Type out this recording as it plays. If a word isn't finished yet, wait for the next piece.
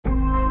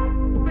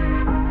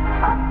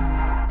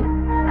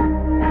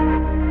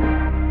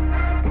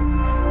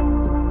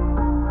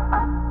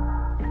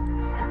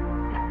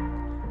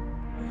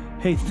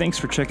Hey, thanks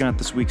for checking out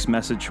this week's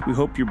message. We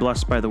hope you're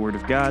blessed by the Word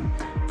of God.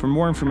 For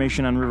more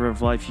information on River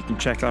of Life, you can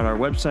check out our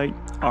website,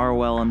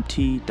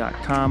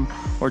 rolmt.com,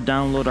 or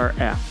download our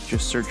app.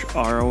 Just search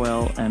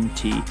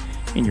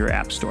ROLMT in your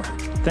app store.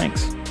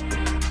 Thanks.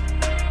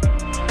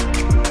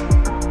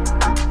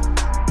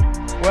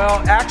 Well,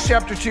 Acts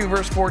chapter 2,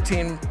 verse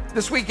 14.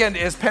 This weekend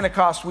is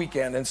Pentecost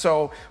weekend, and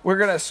so we're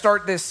going to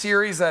start this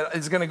series that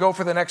is going to go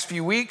for the next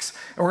few weeks,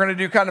 and we're going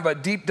to do kind of a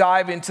deep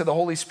dive into the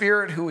Holy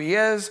Spirit, who he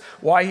is,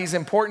 why he's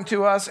important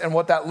to us, and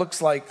what that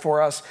looks like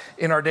for us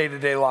in our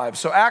day-to-day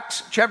lives. So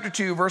Acts chapter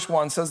 2, verse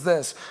 1 says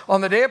this: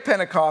 On the day of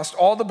Pentecost,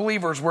 all the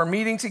believers were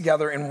meeting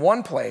together in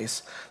one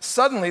place.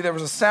 Suddenly there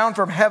was a sound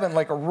from heaven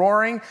like a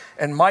roaring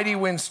and mighty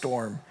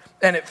windstorm,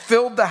 and it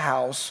filled the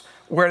house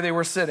where they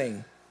were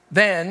sitting.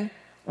 Then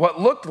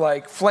what looked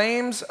like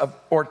flames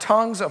or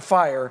tongues of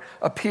fire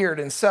appeared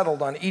and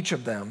settled on each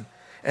of them.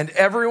 And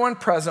everyone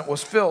present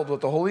was filled with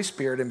the Holy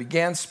Spirit and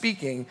began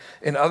speaking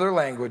in other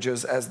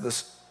languages as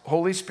the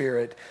Holy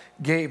Spirit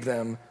gave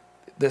them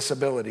this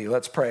ability.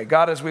 Let's pray.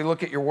 God, as we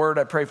look at your word,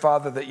 I pray,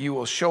 Father, that you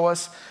will show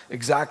us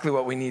exactly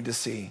what we need to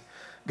see.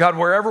 God,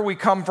 wherever we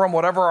come from,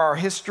 whatever our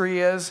history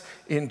is,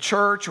 in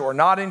church or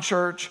not in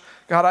church,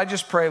 God, I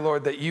just pray,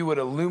 Lord, that you would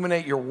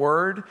illuminate your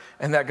word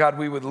and that, God,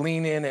 we would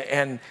lean in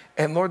and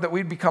Lord, that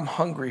we'd become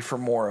hungry for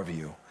more of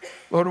you.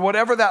 Lord,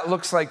 whatever that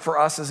looks like for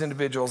us as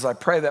individuals, I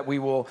pray that we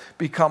will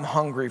become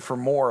hungry for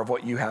more of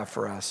what you have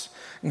for us.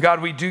 And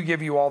God, we do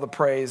give you all the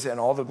praise and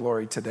all the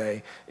glory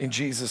today. In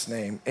Jesus'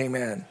 name,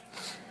 amen.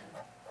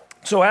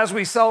 So as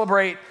we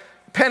celebrate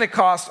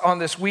Pentecost on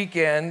this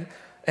weekend,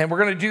 and we're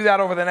going to do that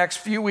over the next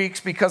few weeks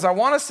because I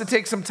want us to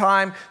take some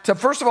time to,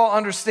 first of all,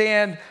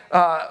 understand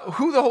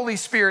who the Holy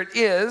Spirit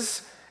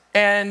is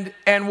and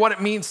what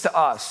it means to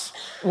us,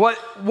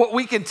 what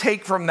we can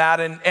take from that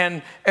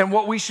and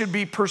what we should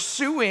be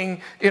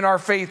pursuing in our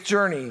faith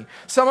journey.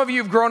 Some of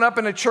you have grown up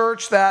in a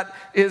church that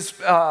is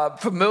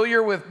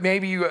familiar with,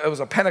 maybe it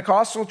was a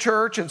Pentecostal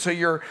church, and so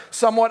you're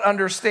somewhat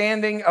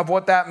understanding of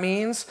what that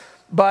means.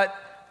 But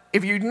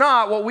if you're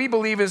not, what we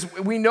believe is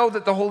we know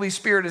that the Holy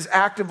Spirit is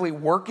actively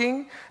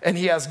working and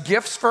he has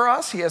gifts for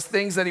us. He has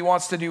things that he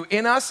wants to do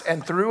in us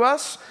and through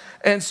us.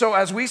 And so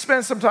as we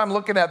spend some time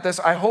looking at this,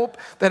 I hope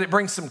that it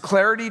brings some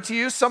clarity to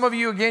you. Some of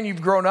you, again,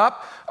 you've grown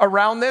up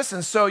around this,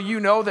 and so you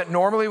know that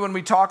normally when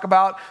we talk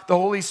about the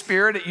Holy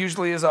Spirit, it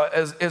usually is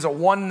a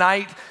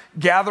one-night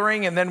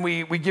gathering, and then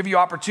we give you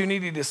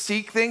opportunity to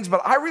seek things.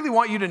 But I really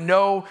want you to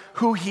know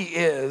who he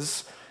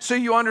is so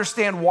you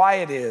understand why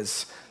it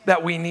is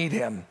that we need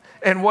him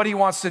and what he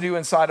wants to do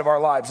inside of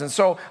our lives. And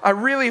so I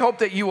really hope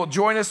that you will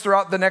join us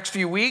throughout the next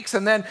few weeks.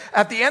 And then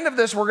at the end of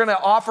this, we're going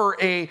to offer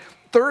a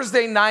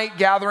Thursday night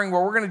gathering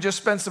where we're going to just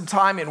spend some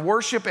time in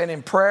worship and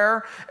in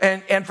prayer.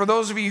 And for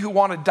those of you who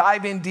want to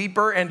dive in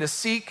deeper and to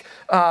seek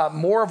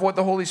more of what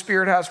the Holy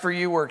Spirit has for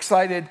you, we're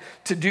excited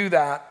to do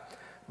that.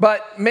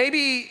 But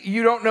maybe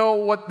you don't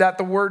know that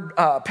the word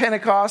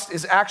Pentecost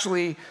is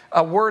actually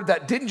a word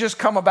that didn't just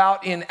come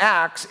about in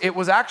Acts. It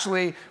was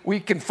actually, we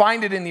can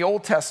find it in the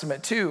Old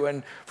Testament too.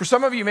 And for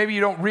some of you, maybe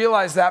you don't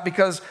realize that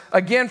because,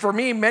 again, for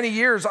me, many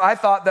years, I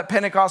thought that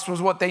Pentecost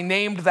was what they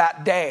named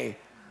that day.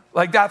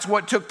 Like that's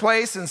what took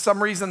place, and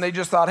some reason they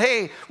just thought,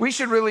 hey, we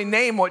should really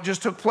name what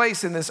just took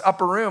place in this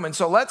upper room, and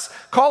so let's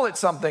call it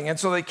something. And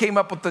so they came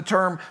up with the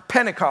term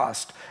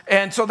Pentecost.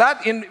 And so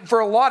for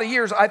a lot of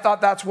years, I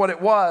thought that's what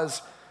it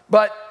was.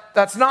 But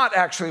that's not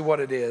actually what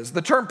it is.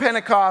 The term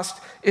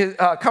Pentecost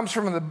comes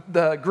from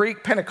the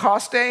Greek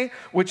Pentecoste,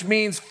 which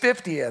means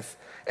 50th.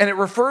 And it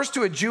refers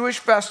to a Jewish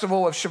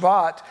festival of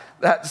Shavuot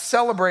that's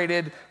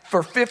celebrated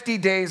for 50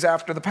 days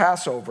after the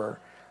Passover.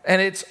 And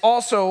it's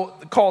also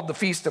called the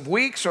Feast of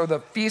Weeks or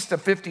the Feast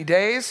of 50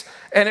 Days.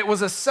 And it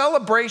was a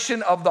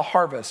celebration of the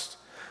harvest.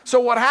 So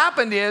what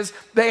happened is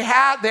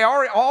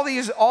all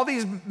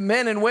these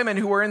men and women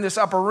who were in this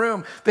upper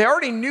room, they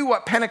already knew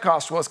what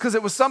Pentecost was because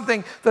it was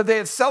something that they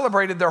had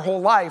celebrated their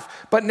whole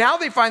life. But now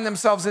they find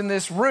themselves in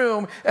this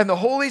room and the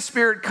Holy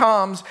Spirit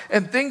comes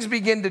and things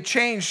begin to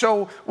change.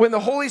 So when the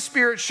Holy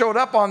Spirit showed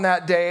up on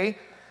that day,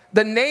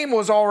 the name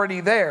was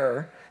already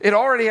there. It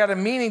already had a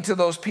meaning to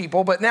those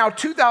people, but now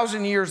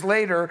 2,000 years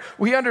later,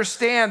 we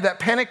understand that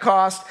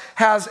Pentecost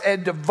has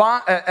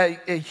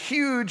a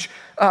huge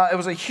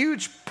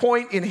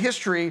point in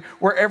history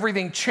where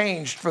everything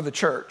changed for the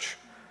church.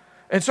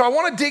 And so I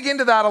want to dig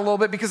into that a little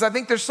bit because I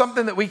think there's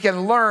something that we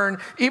can learn,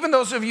 even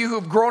those of you who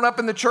have grown up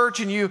in the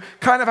church and you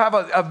kind of have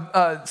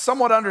a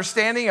somewhat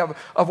understanding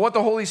of what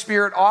the Holy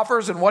Spirit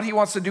offers and what he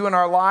wants to do in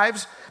our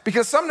lives.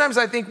 Because sometimes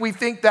I think we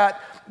think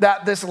that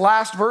this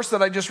last verse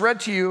that I just read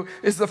to you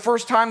is the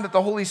first time that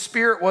the Holy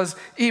Spirit was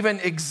even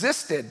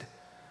existed.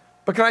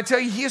 But can I tell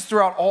you, he is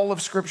throughout all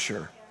of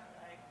Scripture.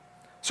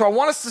 So I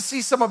want us to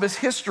see some of his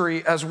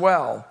history as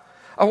well.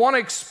 I want to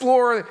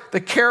explore the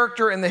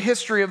character and the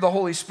history of the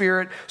Holy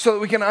Spirit so that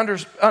we can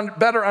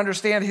better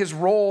understand his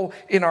role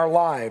in our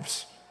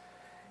lives.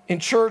 In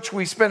church,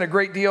 we spend a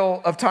great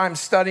deal of time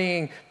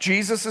studying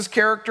Jesus'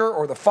 character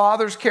or the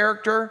Father's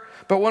character.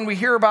 But when we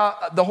hear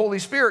about the Holy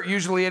Spirit,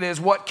 usually it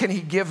is, what can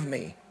he give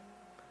me?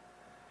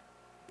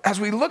 as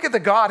we look at the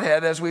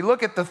Godhead, as we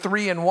look at the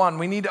 3 in 1,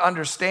 we need to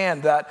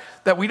understand that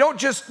we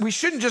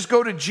shouldn't just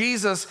go to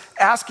Jesus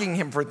asking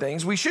him for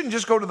things. We shouldn't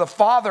just go to the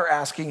Father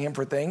asking him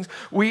for things.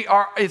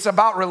 It's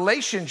about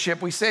relationship.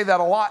 We say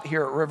that a lot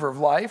here at River of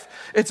Life.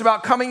 It's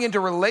about coming into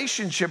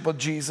relationship with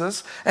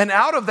Jesus. And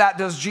out of that,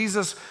 does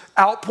Jesus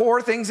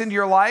outpour things into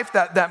your life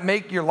that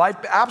make your life?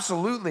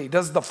 Absolutely.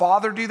 Does the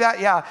Father do that?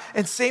 Yeah.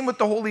 And same with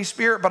the Holy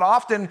Spirit. But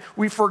often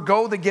we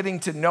forgo the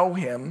getting to know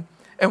him,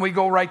 and we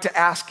go right to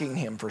asking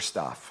him for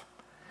stuff.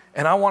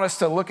 And I want us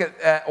to look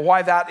at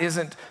why that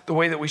isn't the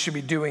way that we should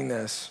be doing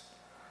this.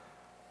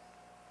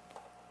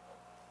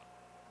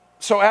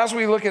 So as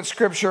we look at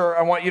Scripture,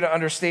 I want you to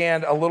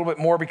understand a little bit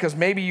more, because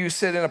maybe you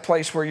sit in a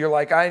place where you're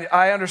like,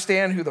 I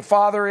understand who the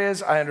Father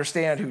is, I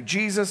understand who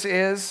Jesus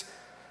is,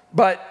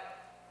 but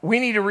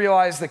we need to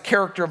realize the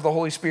character of the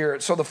Holy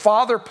Spirit. So the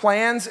Father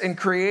plans and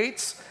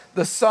creates,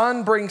 the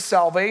Son brings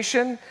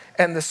salvation,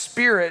 and the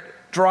Spirit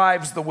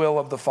drives the will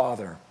of the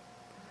Father.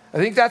 I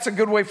think that's a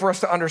good way for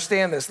us to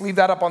understand this. Leave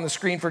that up on the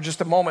screen for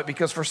just a moment,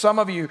 because for some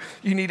of you,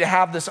 you need to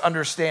have this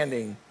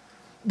understanding.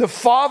 The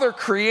Father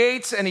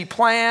creates and he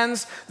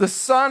plans, the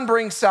Son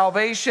brings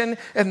salvation,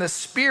 and the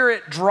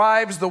Spirit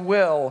drives the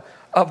will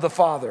of the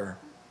Father.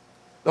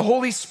 The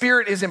Holy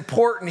Spirit is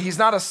important. He's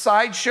not a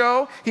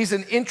sideshow. He's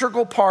an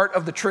integral part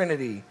of the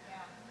Trinity.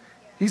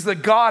 He's the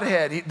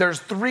Godhead. There's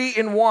 3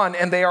 in 1,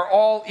 and they are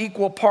all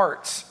equal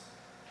parts.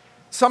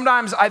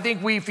 Sometimes I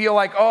think we feel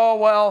like, oh,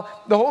 well,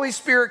 the Holy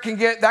Spirit can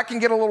get a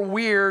little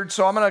weird,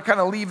 so I'm going to kind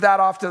of leave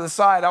that off to the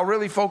side. I'll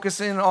really focus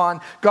in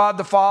on God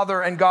the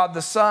Father and God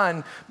the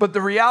Son. But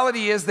the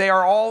reality is they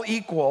are all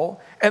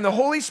equal, and the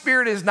Holy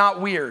Spirit is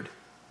not weird,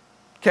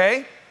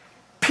 okay?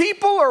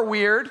 People are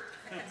weird,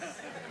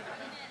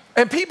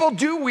 and people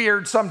do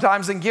weird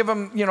sometimes and give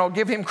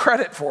him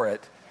credit for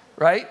it,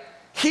 right?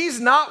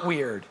 He's not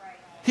weird.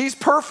 He's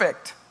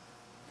perfect.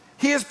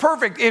 He is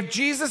perfect. If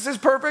Jesus is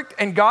perfect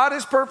and God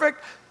is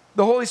perfect,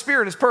 the Holy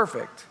Spirit is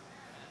perfect,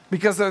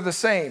 because they're the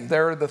same.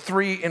 They're the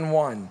 3 in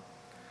 1.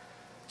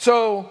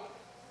 So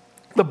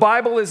the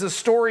Bible is a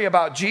story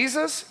about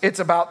Jesus. It's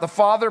about the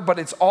Father, but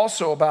it's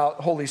also about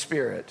Holy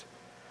Spirit.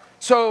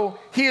 So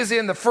he is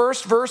in the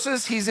first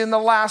verses. He's in the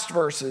last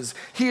verses.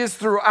 He is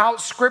throughout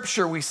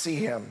Scripture we see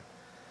him.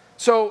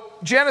 So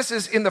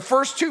Genesis, in the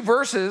first 2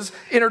 verses,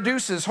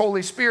 introduces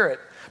Holy Spirit.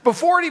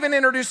 Before it even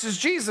introduces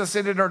Jesus,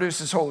 it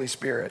introduces Holy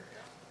Spirit.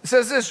 It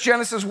says this,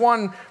 Genesis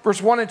 1,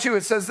 verse 1 and 2,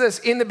 it says this: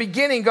 in the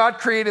beginning, God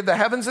created the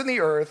heavens and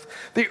the earth.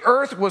 The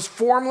earth was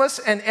formless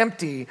and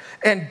empty,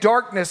 and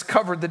darkness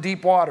covered the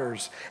deep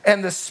waters.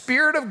 And the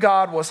Spirit of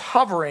God was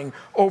hovering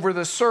over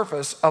the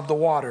surface of the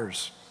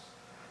waters.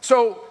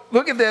 So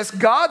look at this.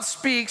 God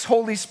speaks,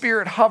 Holy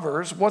Spirit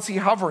hovers. What's he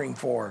hovering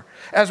for?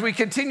 As we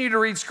continue to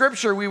read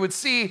Scripture, we would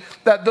see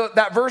that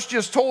that verse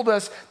just told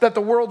us that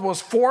the world was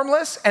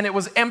formless and it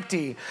was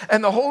empty.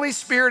 And the Holy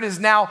Spirit is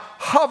now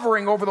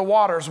hovering over the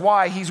waters.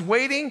 Why? He's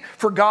waiting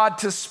for God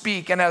to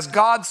speak. And as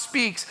God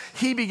speaks,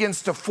 he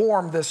begins to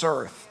form this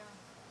earth.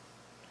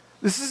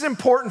 This is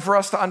important for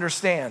us to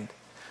understand,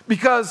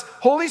 because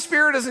Holy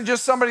Spirit isn't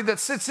just somebody that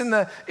sits in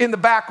the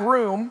back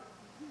room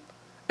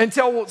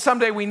until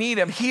someday we need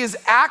him. He is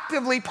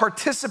actively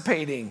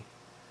participating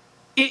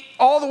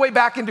all the way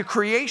back into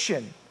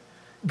creation.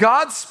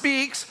 God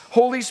speaks,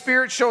 Holy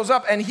Spirit shows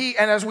up, and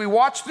as we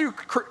watch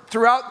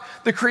throughout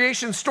the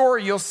creation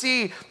story, you'll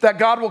see that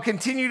God will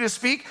continue to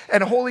speak,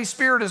 and Holy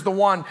Spirit is the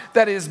one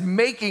that is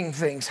making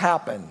things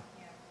happen.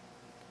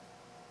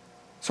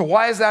 So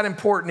why is that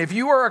important? If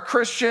you are a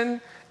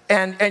Christian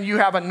and you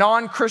have a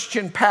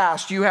non-Christian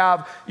past, you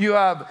have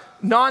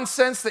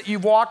nonsense that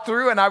you've walked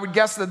through, and I would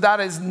guess that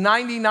is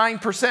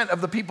 99%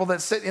 of the people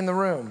that sit in the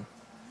room.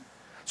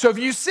 So if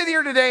you sit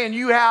here today and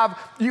you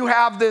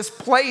have this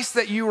place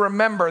that you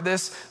remember,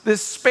 this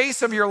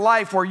space of your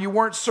life where you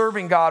weren't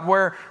serving God,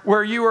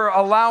 where you were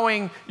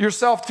allowing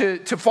yourself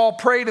to fall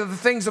prey to the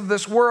things of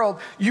this world,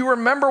 you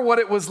remember what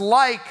it was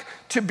like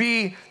to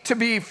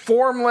be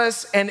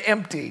formless and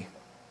empty.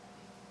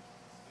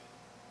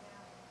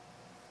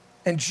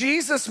 And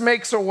Jesus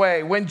makes a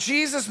way. When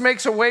Jesus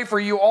makes a way for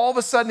you, all of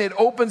a sudden it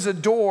opens a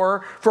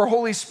door for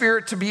Holy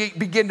Spirit to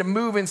begin to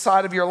move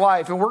inside of your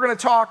life. And we're going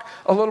to talk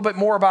a little bit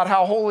more about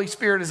how Holy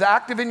Spirit is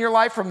active in your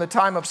life from the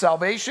time of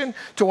salvation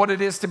to what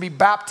it is to be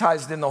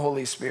baptized in the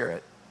Holy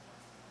Spirit.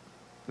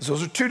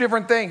 Those are 2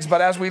 different things.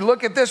 But as we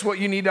look at this, what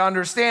you need to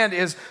understand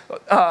is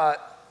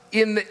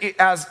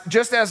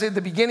just as in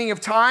the beginning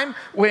of time,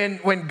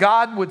 when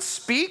God would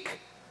speak,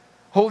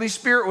 Holy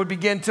Spirit would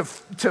begin to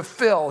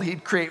fill.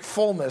 He'd create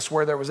fullness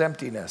where there was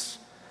emptiness.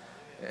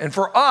 And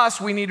for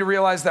us, we need to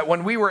realize that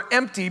when we were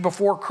empty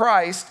before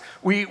Christ,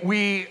 when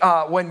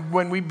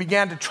we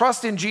began to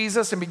trust in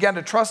Jesus and began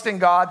to trust in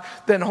God,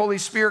 then Holy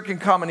Spirit can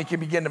come and he can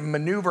begin to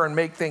maneuver and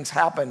make things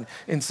happen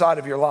inside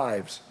of your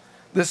lives.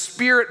 The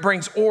Spirit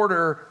brings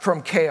order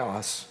from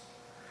chaos.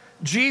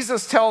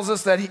 Jesus tells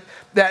us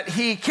that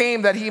he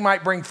came that he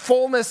might bring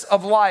fullness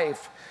of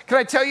life. Can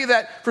I tell you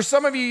that for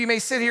some of you, you may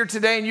sit here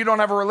today and you don't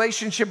have a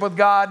relationship with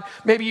God.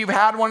 Maybe you've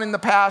had one in the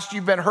past.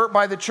 You've been hurt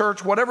by the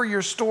church, whatever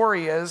your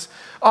story is.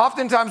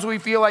 Oftentimes we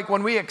feel like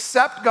when we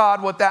accept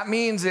God, what that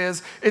means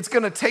is it's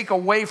going to take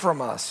away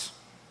from us.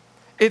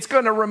 It's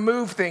going to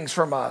remove things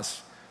from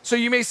us. So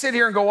you may sit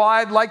here and go, well,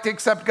 I'd like to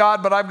accept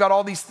God, but I've got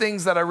all these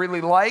things that I really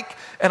like,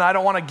 and I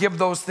don't want to give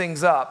those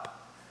things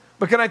up.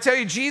 But can I tell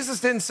you, Jesus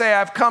didn't say,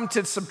 I've come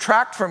to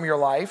subtract from your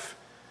life.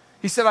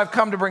 He said, I've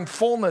come to bring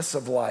fullness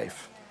of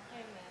life.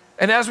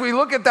 And as we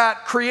look at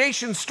that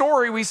creation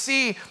story, we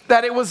see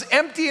that it was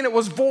empty and it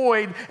was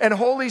void, and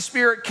Holy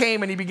Spirit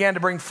came and he began to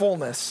bring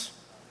fullness.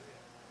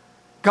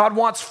 God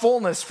wants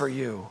fullness for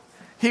you.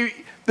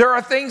 There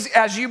are things,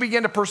 as you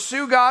begin to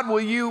pursue God,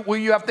 will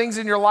you have things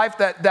in your life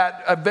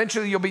that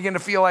eventually you'll begin to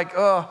feel like,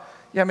 oh,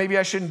 yeah, maybe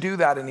I shouldn't do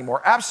that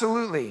anymore.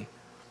 Absolutely.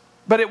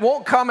 But it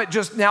won't come at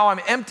just now I'm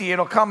empty.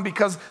 It'll come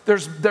because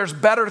there's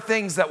better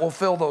things that will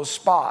fill those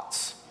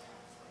spots.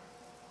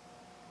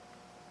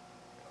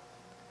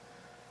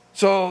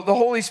 So the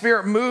Holy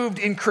Spirit moved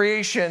in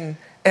creation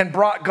and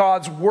brought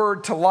God's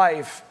word to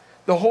life.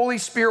 The Holy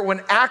Spirit,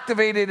 when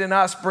activated in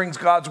us, brings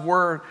God's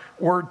word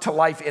to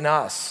life in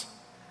us.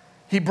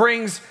 He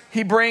brings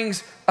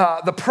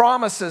the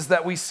promises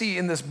that we see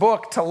in this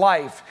book to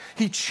life.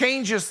 He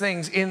changes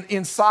things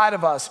inside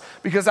of us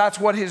because that's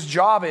what his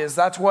job is.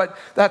 That's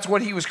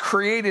what he was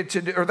created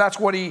to do, or that's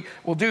what he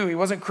will do. He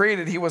wasn't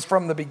created, he was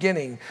from the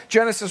beginning.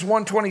 Genesis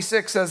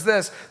 1:26 says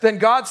this, then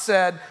God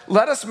said,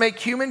 let us make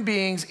human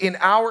beings in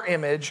our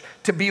image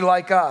to be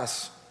like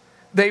us.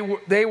 They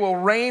will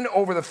reign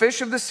over the fish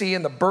of the sea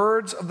and the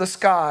birds of the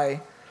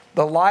sky,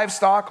 the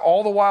livestock,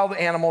 all the wild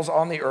animals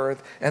on the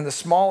earth, and the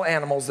small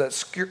animals that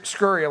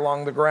scurry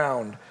along the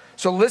ground.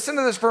 So listen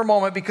to this for a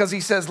moment because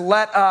he says,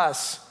 let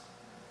us.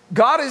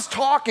 God is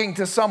talking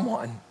to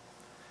someone.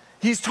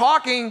 He's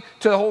talking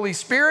to the Holy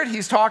Spirit.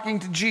 He's talking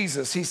to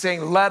Jesus. He's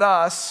saying, let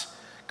us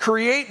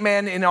create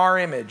men in our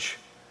image.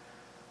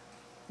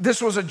 This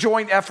was a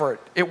joint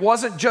effort. It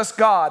wasn't just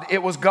God.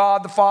 It was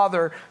God the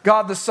Father,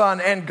 God the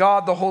Son, and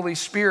God the Holy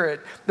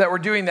Spirit that were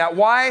doing that.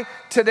 Why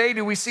today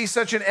do we see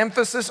such an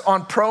emphasis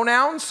on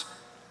pronouns?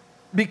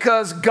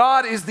 Because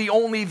God is the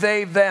only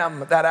they,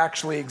 them that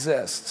actually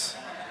exists.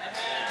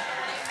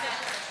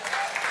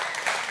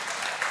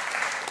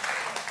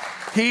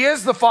 He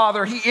is the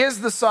Father, he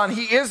is the Son,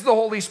 he is the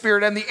Holy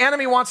Spirit, and the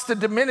enemy wants to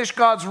diminish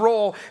God's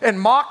role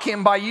and mock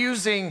him by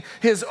using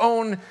his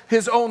own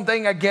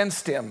thing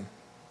against him.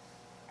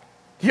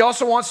 He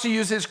also wants to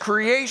use his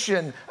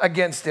creation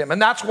against him.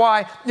 And that's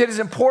why it is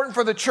important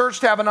for the church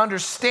to have an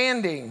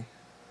understanding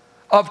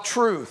of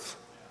truth.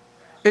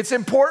 It's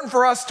important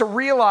for us to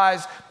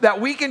realize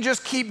that we can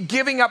just keep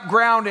giving up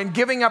ground and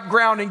giving up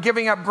ground and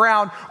giving up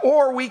ground,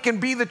 or we can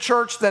be the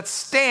church that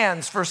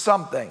stands for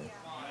something.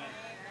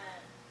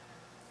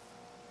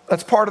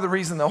 That's part of the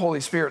reason the Holy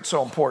Spirit's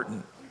so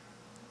important.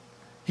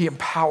 He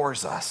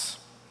empowers us.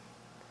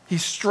 He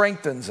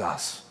strengthens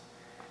us.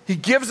 He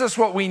gives us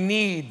what we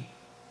need.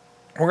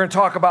 We're going to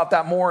talk about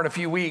that more in a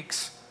few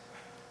weeks.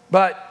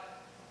 But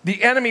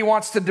the enemy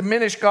wants to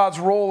diminish God's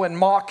role and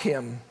mock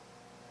him.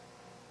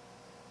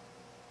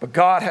 But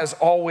God has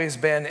always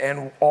been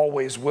and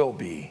always will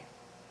be.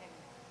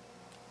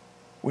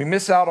 We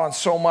miss out on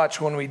so much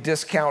when we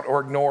discount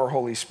or ignore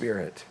Holy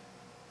Spirit.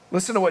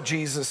 Listen to what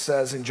Jesus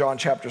says in John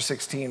chapter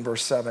 16,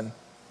 verse 7.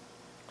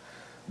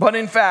 But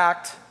in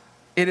fact,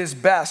 it is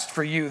best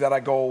for you that I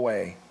go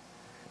away.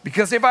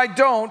 Because if I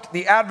don't,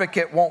 the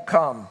advocate won't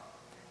come.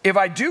 If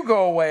I do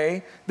go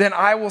away, then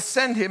I will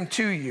send him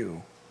to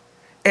you.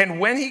 And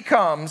when he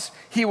comes,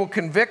 he will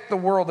convict the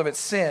world of its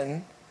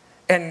sin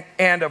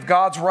and of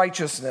God's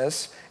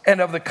righteousness and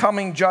of the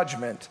coming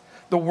judgment.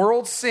 The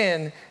world's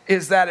sin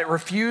is that it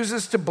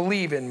refuses to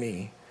believe in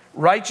me.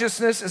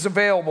 Righteousness is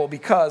available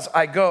because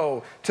I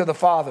go to the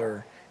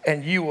Father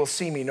and you will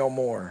see me no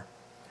more.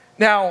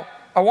 Now,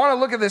 I want to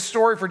look at this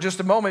story for just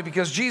a moment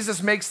because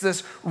Jesus makes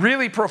this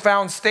really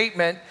profound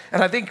statement,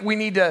 and I think we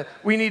need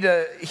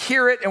to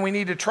hear it and we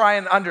need to try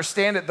and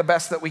understand it the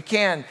best that we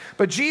can.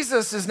 But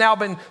Jesus has now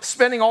been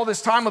spending all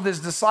this time with his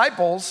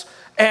disciples,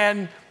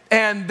 and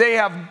they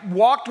have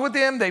walked with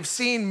him. They've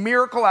seen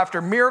miracle after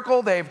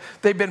miracle. They've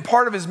been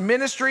part of his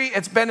ministry.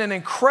 It's been an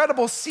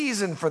incredible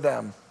season for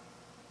them.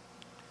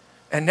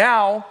 And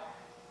now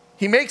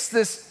he makes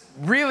this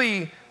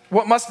really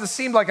what must have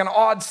seemed like an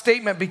odd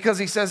statement because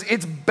he says,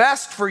 it's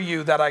best for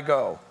you that I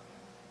go.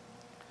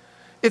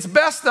 It's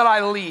best that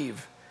I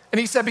leave. And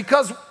he said,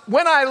 because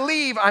when I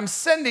leave, I'm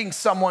sending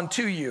someone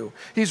to you.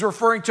 He's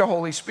referring to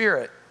Holy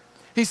Spirit.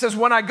 He says,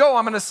 when I go,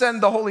 I'm going to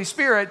send the Holy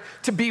Spirit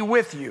to be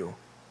with you.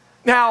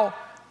 Now,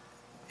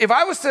 if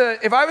I was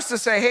to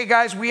say, hey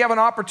guys, we have an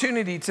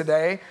opportunity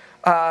today.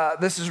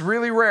 This is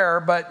really rare,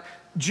 but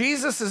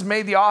Jesus has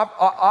made the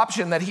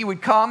option that he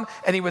would come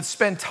and he would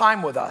spend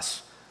time with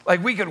us.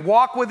 Like we could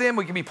walk with him,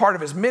 we could be part of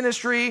his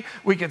ministry,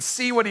 we could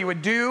see what he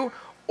would do,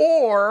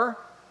 or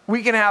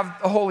we can have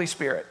the Holy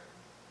Spirit.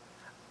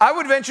 I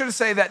would venture to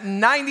say that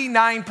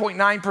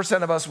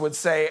 99.9% of us would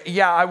say,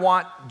 yeah, I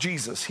want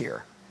Jesus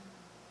here.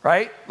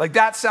 right? Like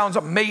that sounds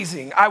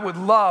amazing. I would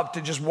love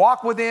to just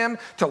walk with him,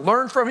 to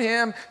learn from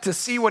him, to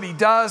see what he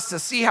does, to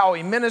see how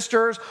he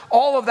ministers.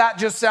 All of that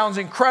just sounds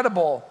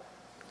incredible.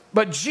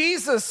 But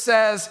Jesus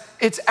says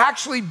it's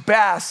actually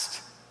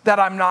best that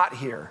I'm not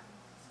here.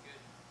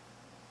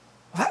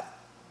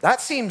 That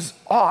seems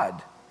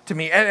odd to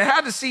me. And it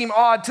had to seem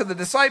odd to the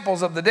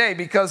disciples of the day,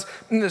 because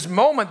in this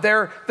moment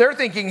they're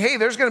thinking, hey,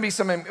 there's going to be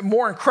some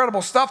more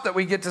incredible stuff that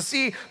we get to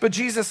see. But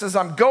Jesus says,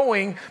 I'm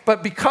going,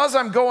 but because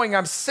I'm going,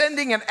 I'm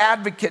sending an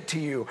advocate to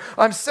you.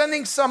 I'm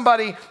sending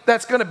somebody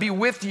that's going to be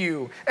with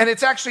you, and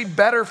it's actually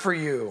better for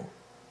you.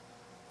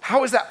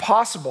 How is that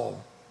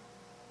possible?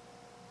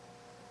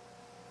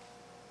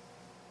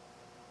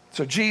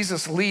 So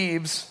Jesus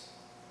leaves,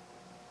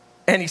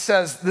 and he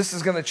says, this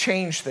is going to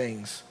change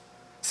things.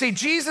 See,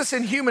 Jesus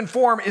in human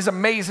form is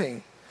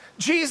amazing.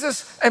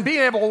 Jesus and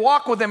being able to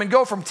walk with him and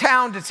go from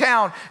town to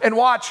town and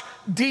watch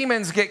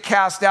demons get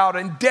cast out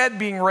and dead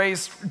being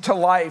raised to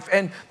life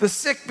and the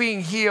sick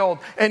being healed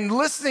and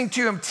listening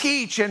to him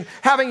teach and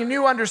having a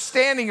new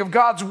understanding of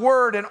God's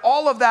word, and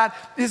all of that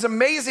is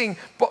amazing.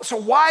 So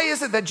why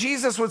is it that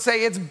Jesus would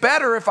say, it's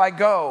better if I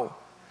go?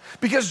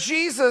 Because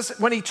Jesus,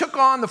 when he took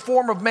on the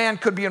form of man,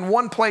 could be in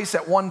one place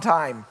at one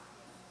time.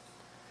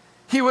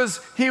 He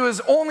was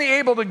only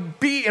able to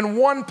be in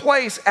one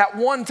place at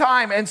one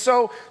time. And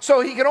so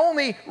he could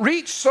only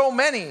reach so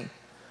many.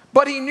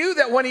 But he knew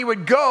that when he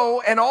would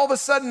go, and all of a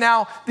sudden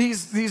now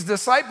these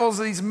disciples,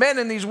 these men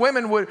and these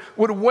women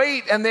would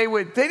wait, and they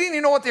didn't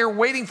even know what they were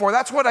waiting for.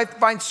 That's what I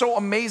find so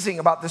amazing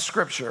about this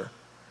scripture.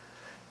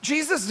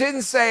 Jesus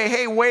didn't say,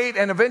 hey, wait,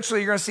 and eventually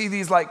you're going to see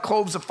these like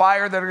cloves of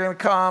fire that are going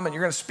to come, and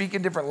you're going to speak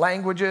in different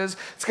languages.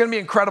 It's going to be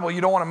incredible.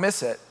 You don't want to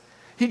miss it.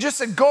 He just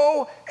said,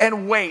 go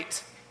and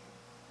wait.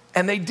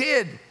 And they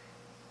did.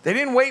 They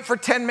didn't wait for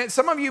 10 minutes.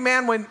 Some of you,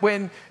 man,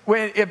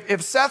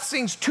 if Seth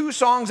sings 2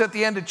 songs at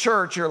the end of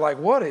church, you're like,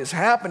 what is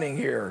happening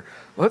here?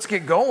 Let's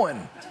get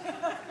going.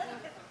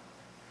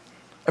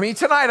 I mean,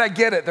 tonight I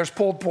get it. There's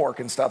pulled pork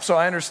and stuff, so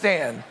I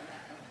understand.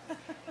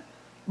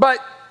 But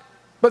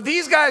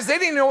these guys, they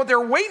didn't know what they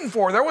were waiting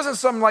for. There wasn't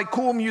some like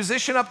cool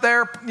musician up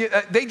there.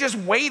 They just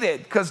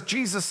waited because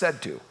Jesus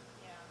said to.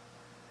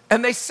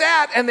 And they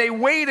sat and they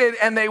waited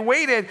and they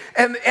waited,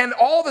 and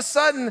all of a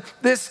sudden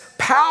this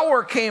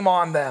power came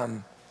on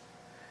them.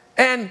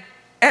 And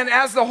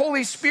as the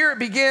Holy Spirit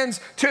begins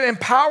to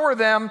empower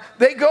them,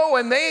 they go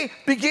and they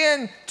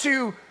begin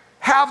to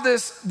have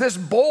this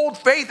bold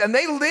faith. And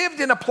they lived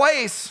in a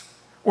place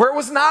where it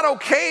was not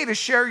okay to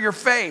share your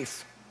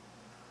faith.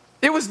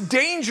 It was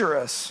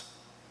dangerous.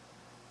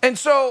 And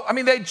so, I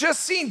mean, they'd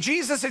just seen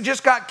Jesus had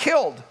just got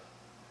killed.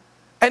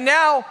 And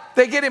now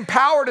they get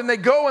empowered and they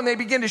go and they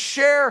begin to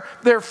share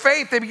their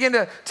faith. They begin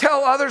to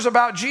tell others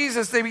about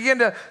Jesus. They begin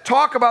to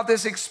talk about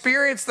this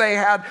experience they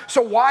had.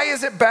 So why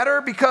is it better?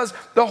 Because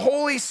the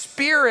Holy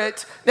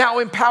Spirit now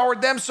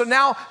empowered them. So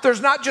now there's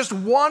not just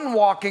one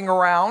walking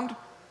around.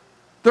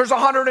 There's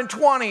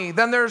 120.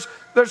 Then there's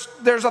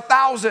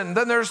 1,000.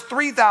 Then there's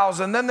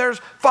 3,000. Then there's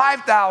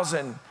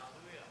 5,000.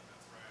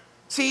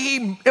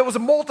 See, it was a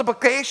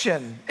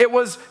multiplication. It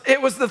was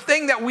the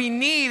thing that we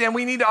need, and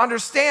we need to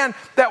understand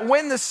that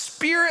when the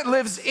Spirit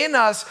lives in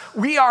us,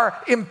 we are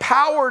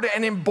empowered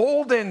and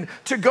emboldened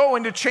to go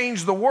and to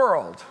change the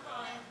world.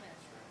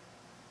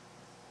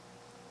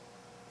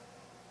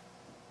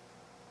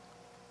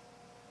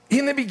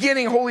 In the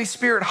beginning, Holy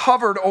Spirit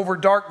hovered over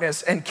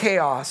darkness and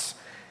chaos,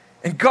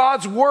 and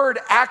God's word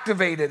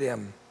activated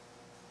him.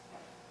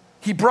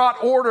 He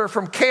brought order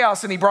from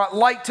chaos and he brought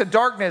light to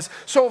darkness.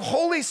 So if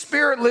Holy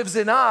Spirit lives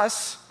in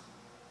us,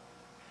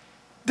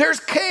 there's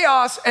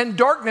chaos and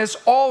darkness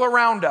all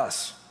around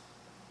us.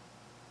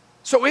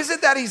 So is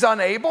it that he's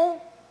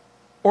unable,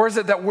 or is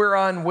it that we're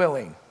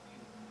unwilling?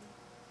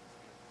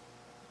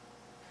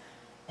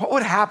 What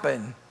would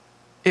happen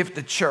if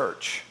the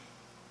church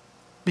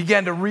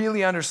began to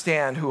really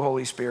understand who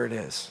Holy Spirit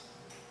is?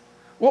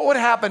 What would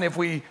happen if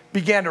we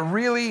began to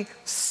really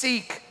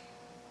seek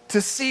to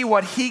see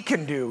what he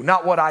can do,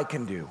 not what I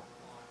can do?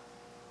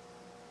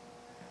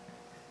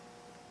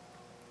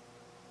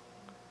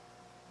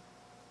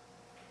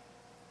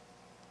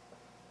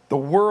 The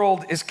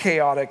world is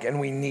chaotic and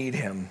we need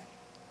him.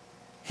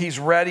 He's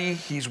ready,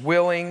 he's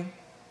willing,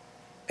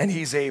 and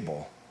he's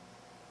able.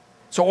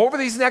 So over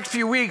these next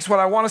few weeks, what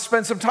I want to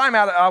spend some time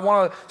at, I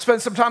want to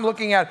spend some time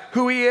looking at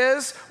who he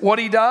is, what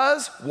he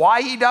does,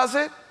 why he does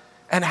it,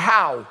 and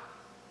how.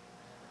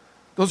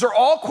 Those are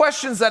all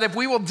questions that if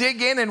we will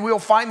dig in and we'll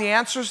find the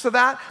answers to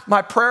that,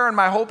 my prayer and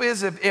my hope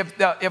is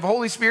if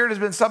Holy Spirit has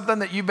been something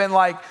that you've been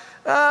like,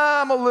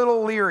 I'm a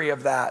little leery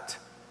of that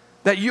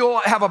you'll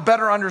have a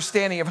better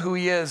understanding of who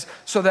he is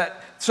so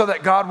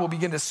that God will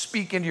begin to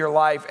speak into your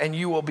life and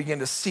you will begin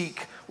to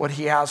seek what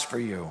he has for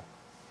you.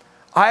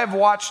 I've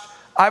watched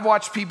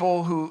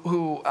people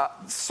who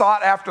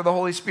sought after the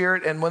Holy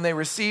Spirit, and when they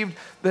received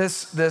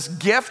this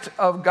gift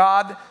of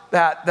God,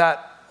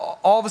 that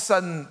all of a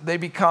sudden they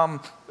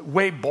become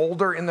way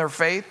bolder in their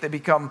faith. They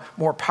become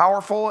more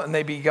powerful, and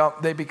they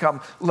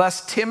become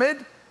less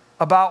timid.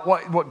 about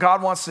what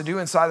God wants to do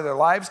inside of their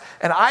lives.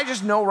 And I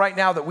just know right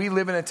now that we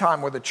live in a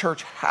time where the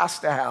church has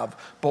to have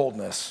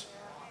boldness.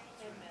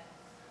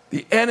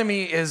 The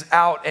enemy is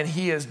out and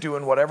he is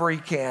doing whatever he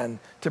can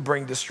to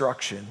bring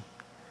destruction.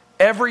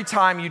 Every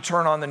time you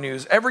turn on the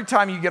news, every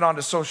time you get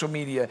onto social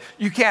media,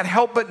 you can't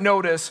help but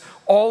notice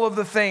all of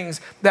the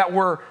things that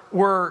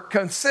were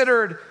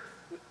considered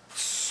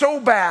so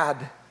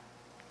bad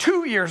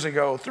 2 years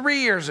ago,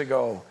 3 years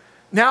ago.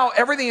 Now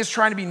everything is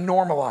trying to be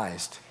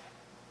normalized.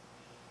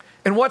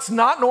 And what's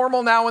not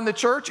normal now in the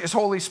church is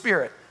Holy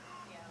Spirit.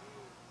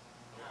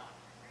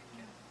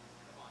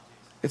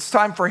 It's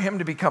time for him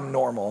to become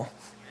normal.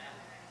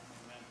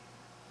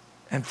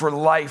 And for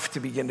life to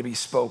begin to be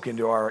spoken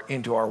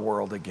into our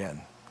world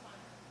again.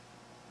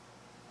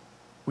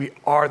 We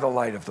are the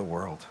light of the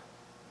world.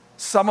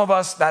 Some of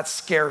us, that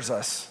scares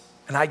us,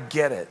 and I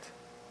get it.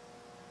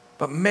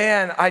 But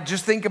man, I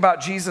just think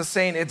about Jesus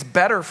saying, it's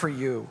better for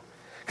you.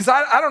 Because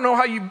I don't know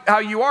how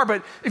you are,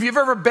 but if you've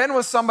ever been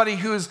with somebody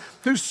who's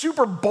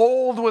super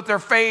bold with their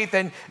faith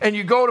and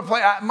you go to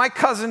play, my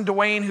cousin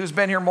Dwayne, who's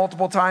been here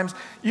multiple times,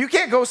 you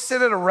can't go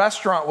sit at a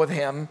restaurant with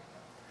him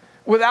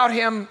without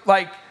him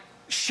like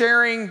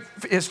sharing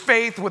his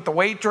faith with the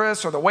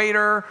waitress or the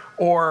waiter,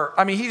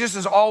 he just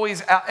is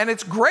always out, and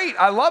it's great.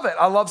 I love it.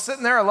 I love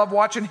sitting there. I love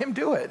watching him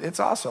do it. It's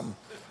awesome.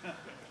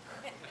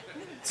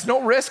 It's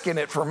no risk in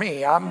it for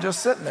me. I'm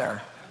just sitting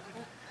there.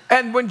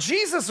 And when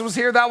Jesus was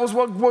here, that was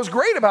what was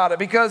great about it,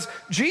 because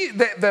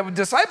the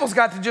disciples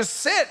got to just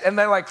sit and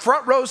they're like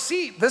front row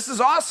seat. This is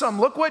awesome.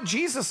 Look what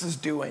Jesus is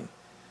doing.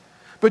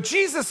 But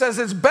Jesus says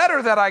it's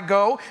better that I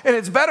go, and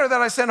it's better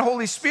that I send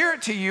Holy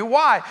Spirit to you.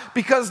 Why?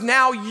 Because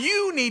now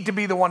you need to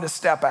be the one to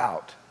step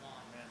out.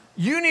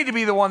 You need to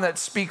be the one that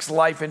speaks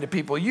life into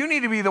people. You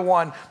need to be the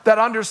one that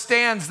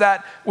understands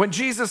that when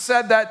Jesus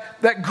said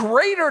that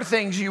greater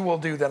things you will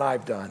do than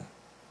I've done.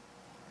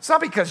 It's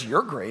not because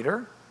you're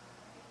greater.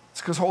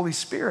 It's because Holy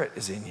Spirit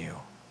is in you.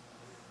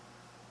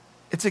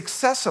 It's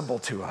accessible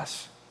to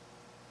us.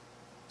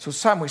 So it's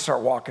time we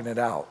start walking it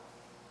out.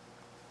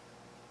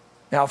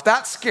 Now, if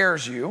that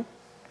scares you,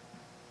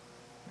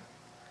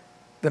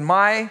 then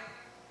my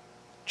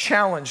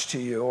challenge to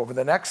you over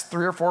the next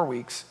 3 or 4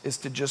 weeks is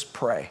to just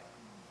pray.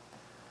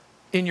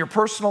 In your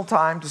personal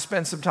time, to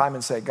spend some time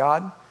and say,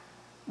 God,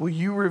 will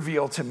you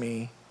reveal to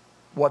me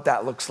what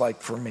that looks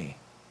like for me?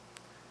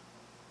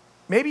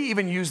 Maybe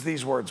even use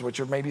these words, which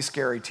are maybe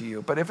scary to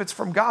you, but if it's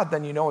from God,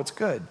 then you know it's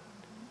good.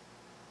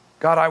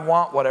 God, I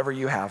want whatever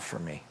you have for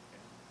me.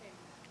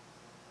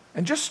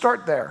 And just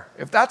start there.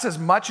 If that's as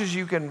much as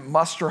you can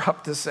muster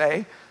up to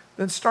say,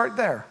 then start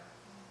there.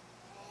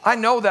 I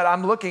know that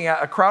I'm looking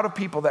at a crowd of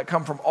people that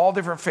come from all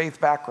different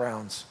faith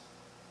backgrounds.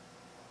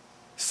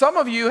 Some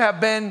of you have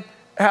been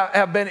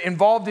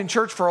involved in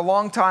church for a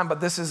long time,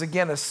 but this is,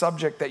 again, a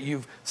subject that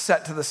you've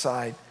set to the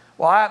side.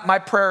 Well, my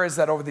prayer is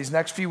that over these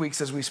next few weeks,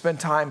 as we spend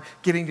time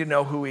getting to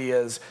know who he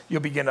is,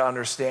 you'll begin to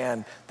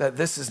understand that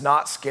this is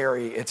not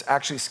scary. It's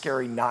actually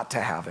scary not to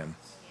have him.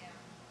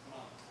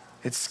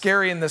 It's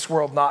scary in this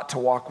world not to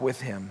walk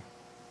with him.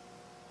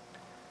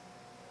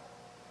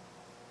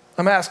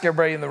 I'm going to ask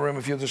everybody in the room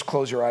if you'll just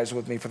close your eyes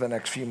with me for the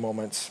next few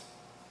moments.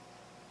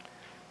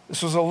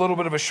 This was a little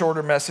bit of a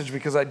shorter message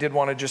because I did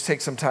want to just take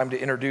some time to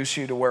introduce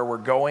you to where we're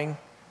going.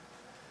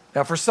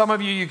 Now, for some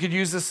of you, you could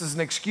use this as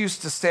an excuse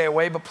to stay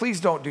away, but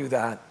please don't do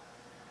that.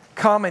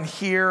 Come and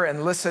hear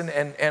and listen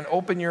and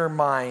open your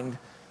mind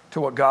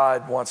to what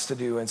God wants to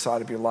do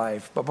inside of your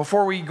life. But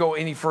before we go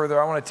any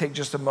further, I want to take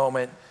just a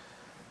moment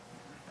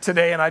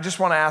today, and I just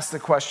want to ask the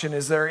question,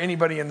 is there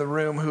anybody in the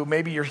room who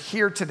maybe you're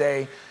here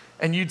today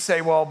and you'd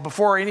say, well,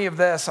 before any of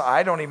this,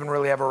 I don't even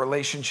really have a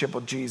relationship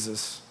with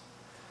Jesus.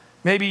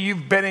 Maybe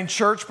you've been in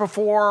church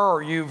before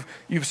or you've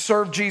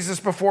served Jesus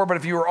before, but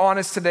if you were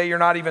honest today, you're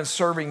not even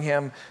serving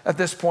him at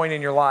this point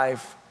in your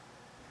life.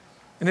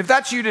 And if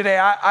that's you today,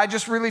 I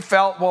just really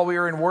felt while we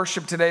were in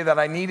worship today that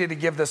I needed to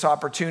give this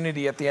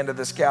opportunity at the end of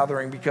this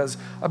gathering, because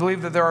I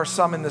believe that there are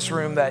some in this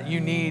room that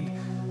you need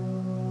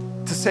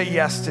to say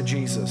yes to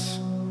Jesus.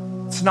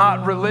 It's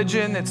not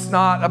religion. It's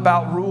not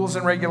about rules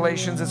and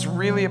regulations. It's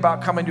really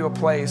about coming to a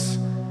place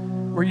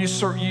where you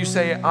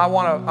say, I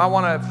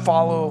want to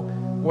follow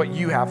what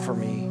you have for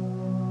me.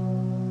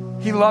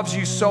 He loves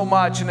you so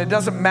much, and it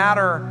doesn't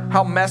matter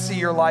how messy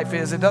your life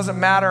is. It doesn't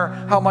matter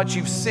how much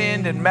you've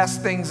sinned and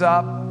messed things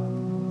up.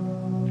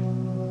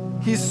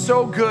 He's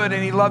so good,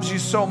 and he loves you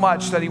so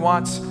much that he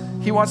wants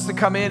to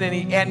come in,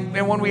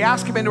 and when we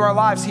ask him into our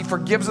lives, he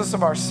forgives us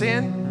of our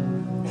sin.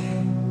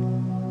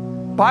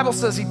 Bible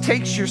says he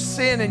takes your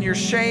sin and your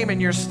shame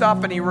and your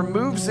stuff and he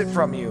removes it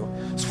from you.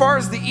 As far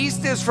as the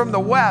east is from the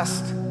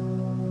west,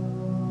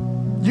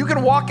 you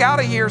can walk out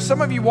of here.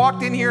 Some of you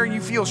walked in here and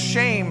you feel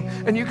shame,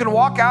 and you can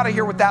walk out of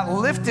here with that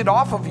lifted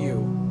off of you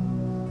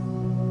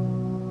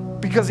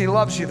because he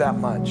loves you that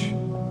much.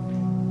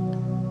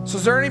 So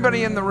is there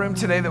anybody in the room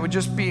today that would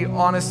just be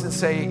honest and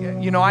say,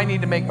 I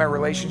need to make my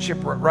relationship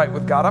right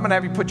with God? I'm going to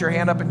have you put your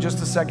hand up in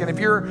just a second. If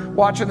you're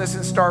watching this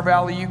in Star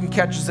Valley, you can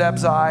catch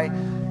Zeb's eye.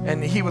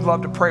 and he would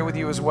love to pray with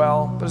you as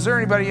well. But is there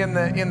anybody in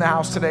the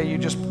house today? You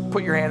just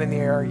put your hand in the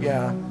air.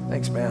 Yeah,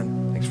 thanks,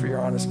 man. Thanks for your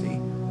honesty.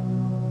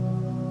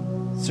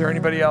 Is there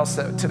anybody else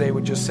that today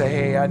would just say,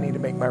 hey, I need to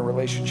make my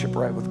relationship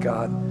right with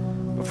God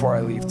before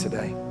I leave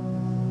today?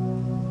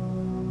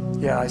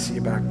 Yeah, I see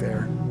you back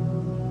there.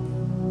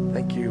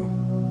 Thank you.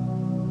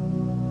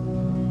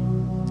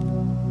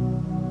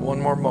 One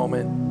more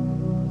moment.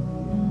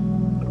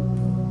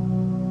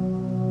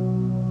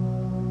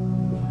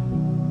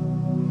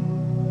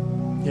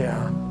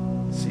 Yeah,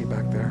 see you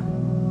back there.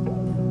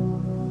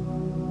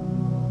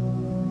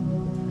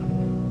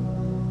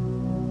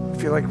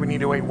 I feel like we need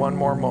to wait one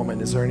more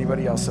moment. Is there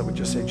anybody else that would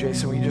just say,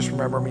 Jason, will you just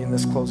remember me in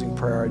this closing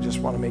prayer? I just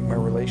want to make my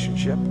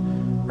relationship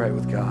right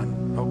with God.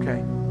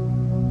 Okay.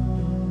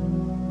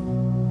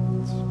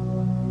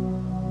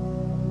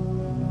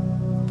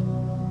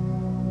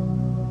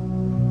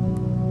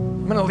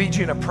 I'm going to lead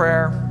you in a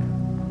prayer.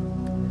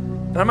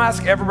 And I'm going to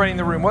ask everybody in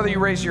the room, whether you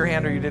raised your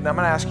hand or you didn't, I'm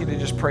going to ask you to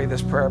just pray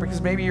this prayer,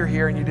 because maybe you're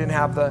here and you didn't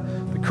have the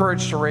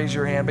courage to raise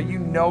your hand, but you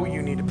know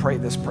you need to pray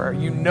this prayer.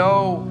 You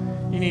know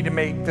you need to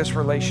make this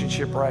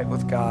relationship right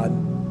with God.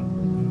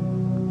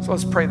 So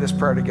let's pray this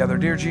prayer together.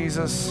 Dear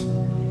Jesus,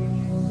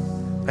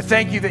 I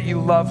thank you that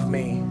you love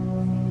me.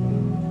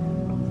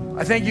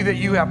 I thank you that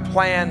you have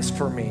plans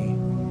for me.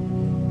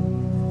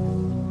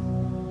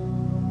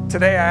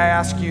 Today I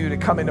ask you to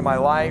come into my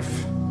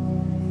life.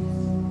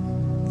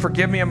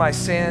 Forgive me of my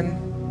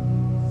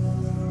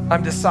sin.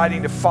 I'm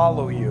deciding to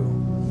follow you.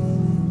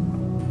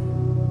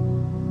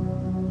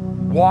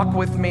 Walk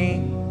with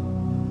me.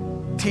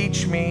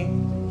 Teach me.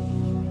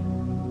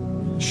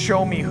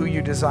 Show me who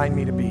you designed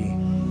me to be.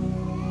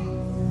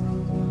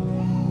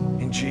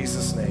 In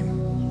Jesus' name,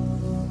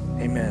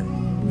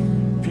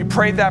 amen. If you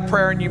prayed that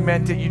prayer and you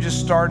meant it, you just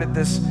started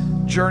this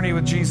journey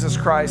with Jesus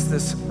Christ,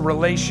 this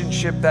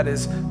relationship that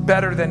is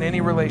better than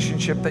any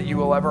relationship that you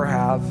will ever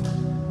have.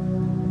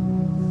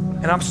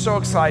 And I'm so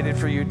excited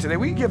for you today.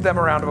 We give them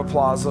a round of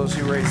applause, those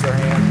who raised their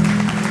hand.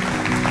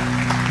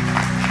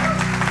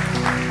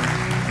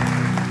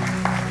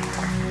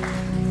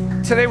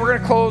 Today we're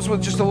going to close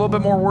with just a little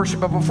bit more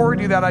worship, but before we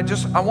do that, I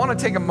want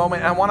to take a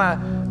moment. I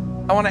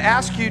want to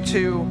ask you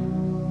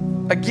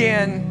to,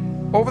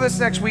 again, over this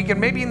next week and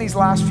maybe in these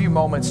last few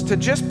moments, to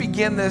just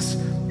begin this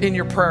in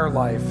your prayer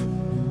life.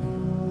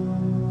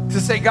 To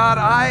say, God,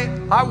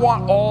 I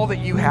want all that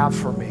you have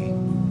for me.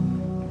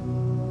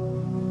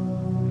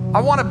 I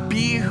want to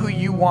be who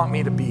you want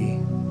me to be.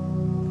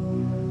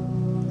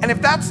 And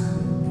if that's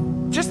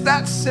just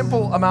that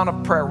simple amount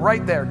of prayer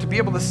right there, to be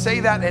able to say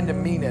that and to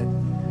mean it.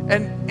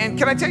 And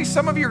can I tell you,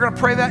 some of you are going to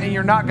pray that and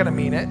you're not going to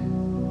mean it.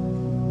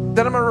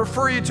 Then I'm going to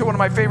refer you to one of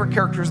my favorite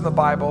characters in the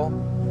Bible,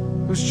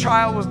 whose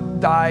child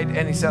died,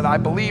 and he said, I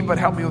believe, but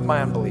help me with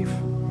my unbelief.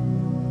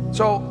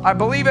 So I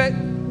believe it,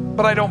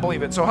 but I don't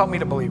believe it, so help me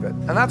to believe it.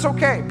 And that's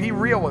okay. Be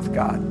real with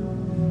God.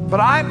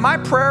 But my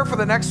prayer for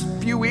the next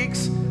few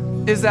weeks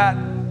is that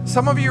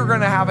some of you are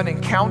going to have an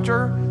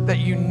encounter that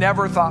you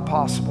never thought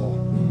possible.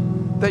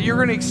 That you're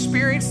going to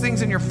experience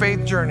things in your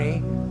faith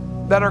journey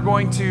that are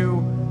going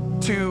to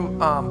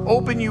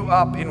open you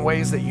up in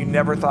ways that you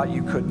never thought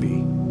you could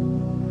be.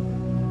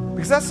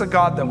 Because that's the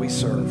God that we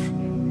serve.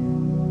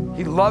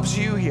 He loves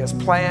you. He has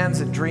plans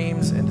and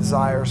dreams and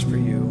desires for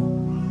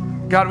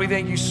you. God, we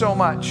thank you so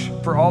much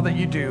for all that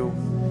you do.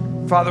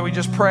 Father, we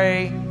just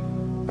pray.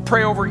 I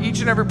pray over each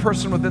and every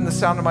person within the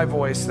sound of my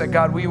voice that,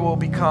 God, we will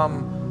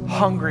become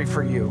hungry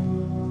for you.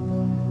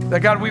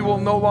 That, God, we will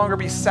no longer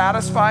be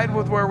satisfied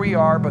with where we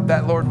are, but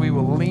that, Lord, we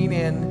will lean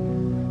in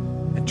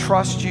and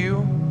trust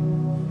you,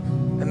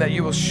 and that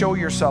you will show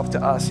yourself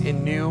to us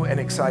in new and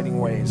exciting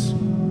ways.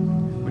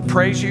 We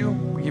praise you.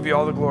 We give you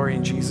all the glory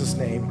in Jesus'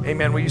 name.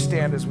 Amen. Will you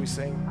stand as we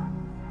sing?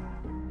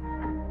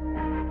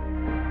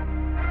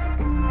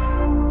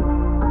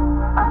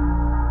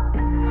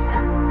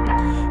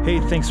 Hey,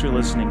 thanks for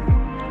listening.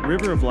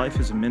 River of Life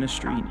is a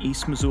ministry in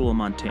East Missoula,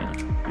 Montana.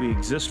 We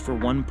exist for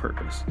one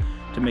purpose,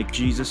 to make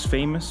Jesus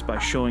famous by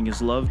showing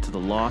his love to the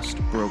lost,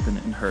 broken,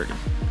 and hurting.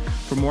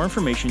 For more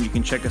information, you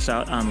can check us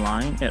out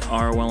online at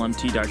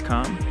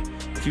rolmt.com.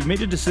 If you've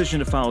made a decision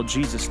to follow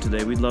Jesus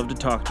today, we'd love to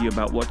talk to you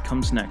about what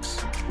comes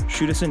next.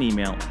 Shoot us an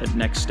email at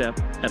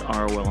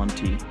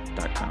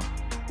nextstep@rolmt.com.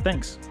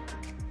 Thanks.